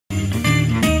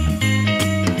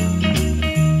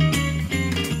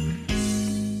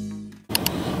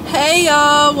Hey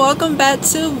y'all, welcome back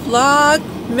to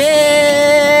Vlogmas.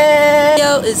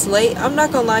 Video is late. I'm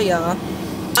not gonna lie y'all,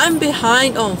 I'm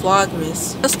behind on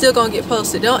Vlogmas. I'm still gonna get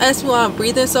posted. Don't ask me why I'm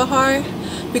breathing so hard,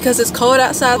 because it's cold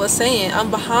outside. I was saying I'm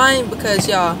behind because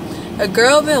y'all, a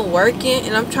girl been working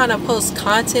and I'm trying to post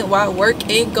content while I work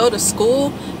and go to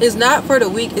school. It's not for the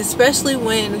week, especially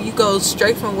when you go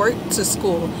straight from work to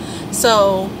school.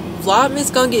 So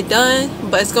Vlogmas gonna get done,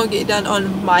 but it's gonna get done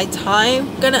on my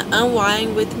time. Gonna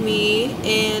unwind with me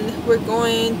and we're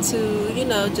going to, you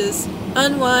know, just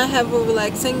unwind, have a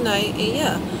relaxing night, and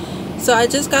yeah. So I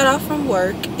just got off from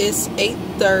work. It's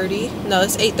 8:30. No,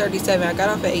 it's 8:37. I got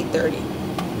off at 8:30.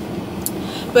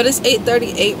 But it's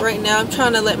 8:38 right now. I'm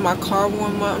trying to let my car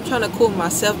warm up. I'm trying to cool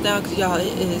myself down because y'all,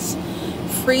 it is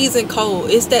freezing cold.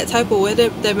 It's that type of weather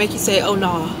that make you say, oh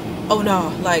no. Oh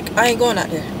no, like I ain't going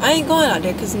out there. I ain't going out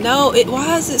there because no,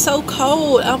 why is it so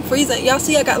cold? I'm freezing. Y'all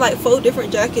see I got like 4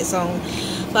 different jackets on.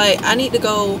 Like I need to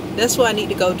go, that's what I need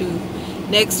to go do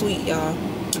next week, y'all,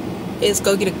 is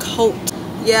go get a coat.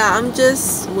 Yeah, I'm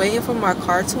just waiting for my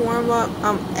car to warm up.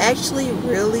 I'm actually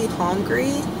really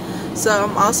hungry, so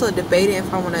I'm also debating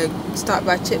if I want to stop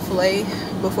by Chick-fil-A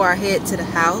before I head to the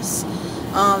house.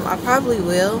 I probably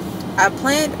will. I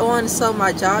planned on, so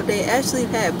my job, they actually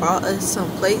had bought us some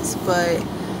plates, but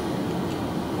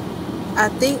I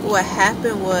think what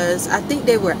happened was, I think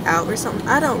they were out or something.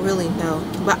 I don't really know,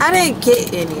 but I didn't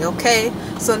get any, okay?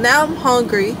 So now I'm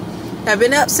hungry. I've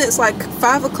been up since like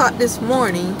 5 o'clock this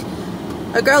morning.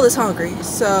 A girl is hungry,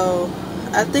 so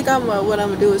I think what I'm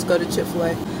gonna do is go to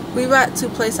Chick-fil-A. We about to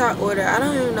place our order. I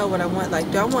don't even know what I want.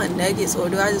 Like, do I want nuggets or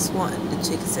do I just want the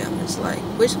chicken sandwich? Like,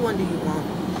 which one do you want?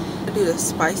 I do the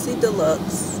spicy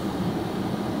deluxe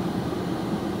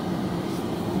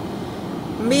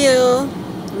meal,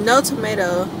 no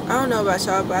tomato. I don't know about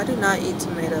y'all, but I do not eat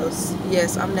tomatoes.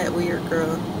 Yes, I'm that weird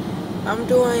girl. I'm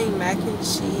doing mac and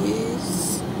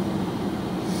cheese.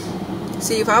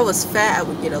 See, if I was fat I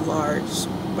would get a large,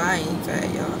 but I ain't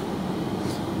fat, y'all.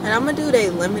 And I'm gonna do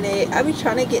their lemonade. I be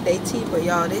trying to get their tea, but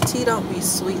y'all, their tea don't be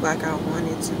sweet like I want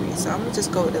it to be. So I'm gonna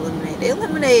just go with the lemonade. Their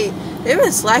lemonade, they've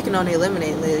been slacking on their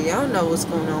lemonade lately. I don't know what's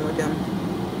going on with them.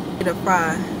 Get a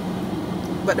fry,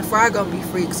 but the fry gonna be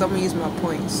free because I'm gonna use my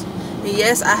points. And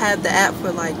yes, I have the app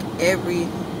for like every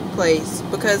place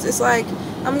because it's like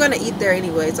I'm gonna eat there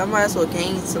anyways. I might as well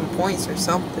gain some points or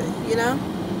something, you know.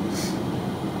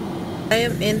 I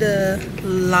am in the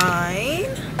line.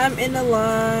 I'm in the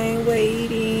line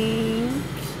waiting.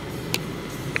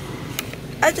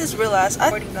 I just realized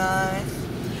I'm 49.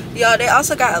 Y'all, they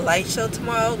also got a light show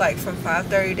tomorrow, like from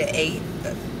 5:30 to 8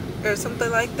 or something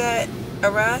like that,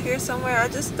 around here somewhere. I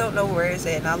just don't know where it's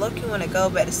at. And I low-key want to go,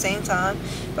 but at the same time,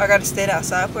 if I gotta stay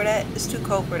outside for that, it's too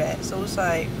cold for that. So it's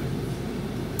like,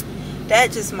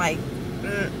 that just might,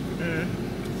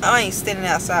 I ain't standing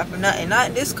outside for nothing. Not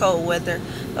in this cold weather.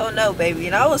 Oh no, baby.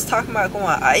 And I was talking about going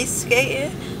ice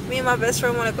skating. Me and my best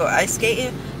friend want to go ice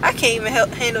skating. I can't even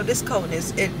handle this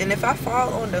coldness. And if I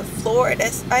fall on the floor,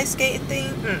 that's ice skating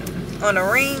thing, on the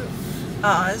ring,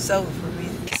 it's over for me.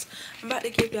 I'm about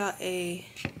to give y'all a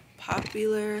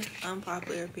popular,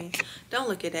 unpopular opinion. Don't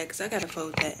look at that because I gotta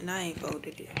fold that, and I ain't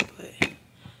folded it. But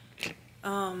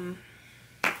I'm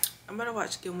gonna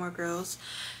watch Gilmore Girls.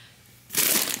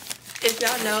 If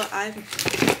y'all know, I've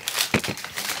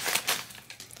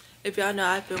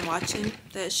been watching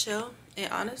that show,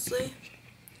 and honestly,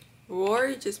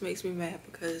 Rory just makes me mad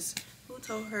because who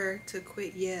told her to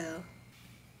quit Yale?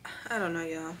 I don't know,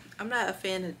 y'all. I'm not a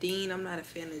fan of Dean. I'm not a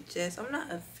fan of Jess. I'm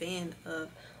not a fan of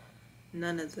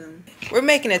none of them. We're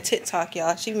making a TikTok,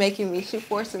 y'all. She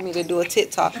forcing me to do a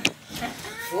TikTok.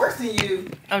 Forcing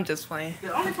you? I'm just playing.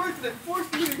 The only person that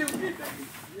forced you to do anything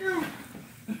is you.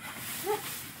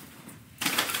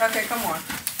 Okay, come on.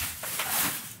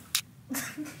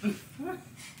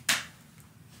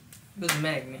 It was a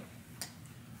magnet.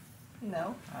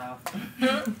 No. Oh.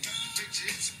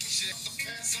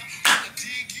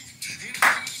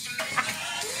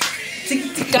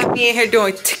 Got me in here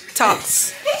doing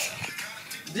TikToks.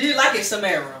 Do you like it,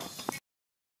 Samara?